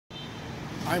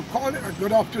I'm calling a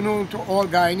good afternoon to all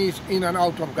Guyanese in and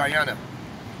out of Guyana.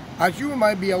 As you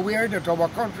might be aware that our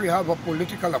country have a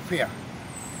political affair,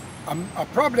 a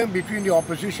problem between the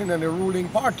opposition and the ruling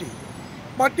party.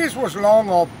 But this was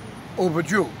long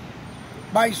overdue.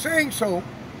 By saying so,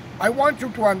 I want you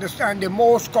to understand the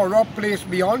most corrupt place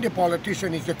beyond the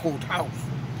politician is the courthouse.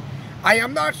 I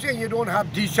am not saying you don't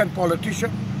have decent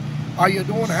politicians or you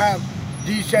don't have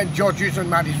decent judges and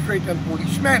magistrates and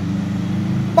policemen,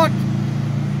 but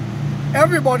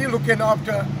everybody looking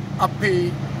after a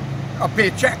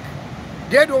paycheck.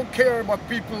 They don't care about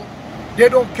people. They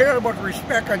don't care about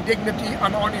respect and dignity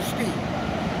and honesty.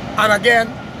 And again,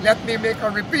 let me make a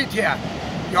repeat here.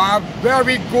 You have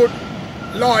very good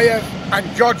lawyers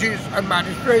and judges and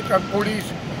magistrates and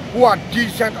police who are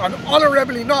decent and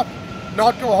honorable enough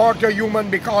not to hurt a human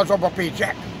because of a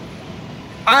paycheck.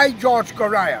 I, George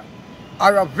Correia,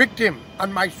 are a victim,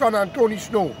 and my son Anthony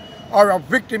Snow are a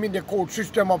victim in the court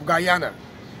system of Guyana.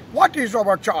 What is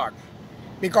our charge?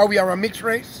 Because we are a mixed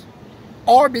race?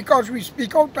 Or because we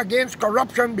speak out against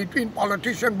corruption between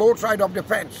politicians both sides of the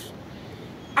fence?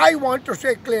 I want to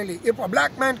say clearly, if a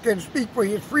black man can speak for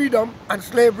his freedom and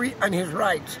slavery and his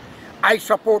rights, I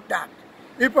support that.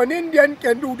 If an Indian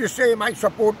can do the same, I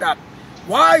support that.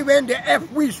 Why, when the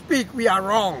F we speak, we are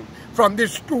wrong from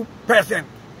these two peasants,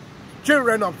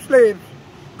 children of slaves,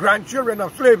 grandchildren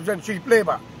of slaves and cheap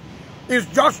labor? Is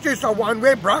justice a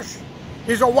one-way brush?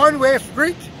 Is a one-way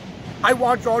street? I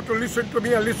want you all to listen to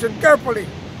me and listen carefully.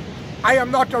 I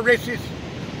am not a racist.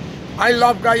 I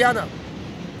love Guyana.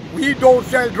 We don't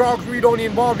sell drugs. We don't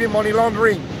involve in money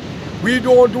laundering. We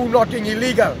don't do nothing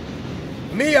illegal.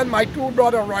 Me and my two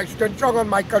brothers, Royston Chung and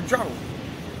Michael Chung,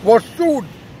 was sued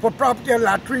for property in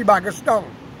Latry, Bagaston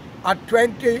at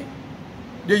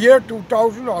the year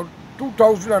 2000 or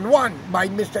 2001 by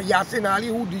Mr. Yasin Ali,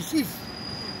 who deceased.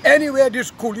 Anywhere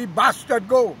this coolie bastard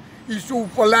go, he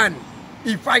sued for land.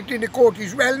 He fight in the court.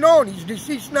 He's well known. He's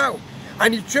deceased now.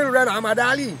 And his children, Ahmad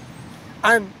Ali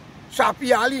and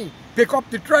Safi Ali, pick up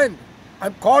the trend.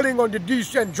 I'm calling on the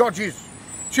decent judges,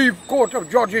 Chief Court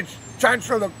of Judges,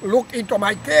 Chancellor, look into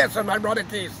my case and my brother's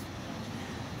case.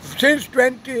 Since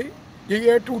the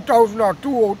year 2002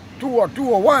 or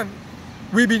 201,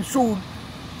 we've been sued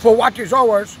for what is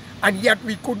ours, and yet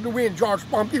we couldn't win. George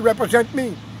Pompey represent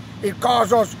me. It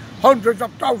cost us hundreds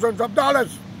of thousands of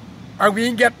dollars, and we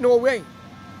ain't get no way.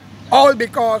 All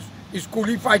because it's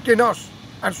coolie fighting us,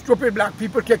 and stupid black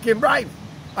people taking bribes.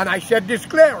 And I said this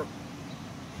clear.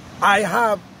 I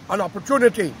have an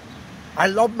opportunity. I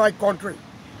love my country.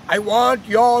 I want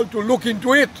y'all to look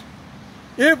into it.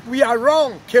 If we are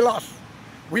wrong, kill us.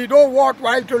 We don't want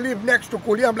while to live next to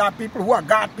coolie and black people who are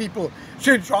God people,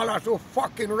 since y'all are so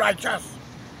fucking righteous.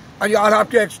 And y'all have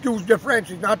to excuse the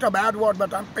French. It's not a bad word,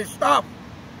 but I'm pissed off.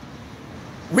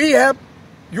 We have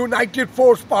United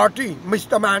Force Party,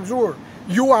 Mr. Mansour,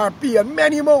 URP, and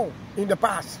many more in the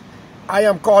past. I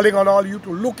am calling on all you to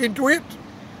look into it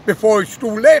before it's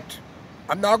too late.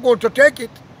 I'm not going to take it.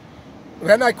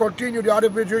 When I continue the other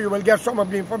video, you will get some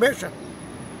of the information.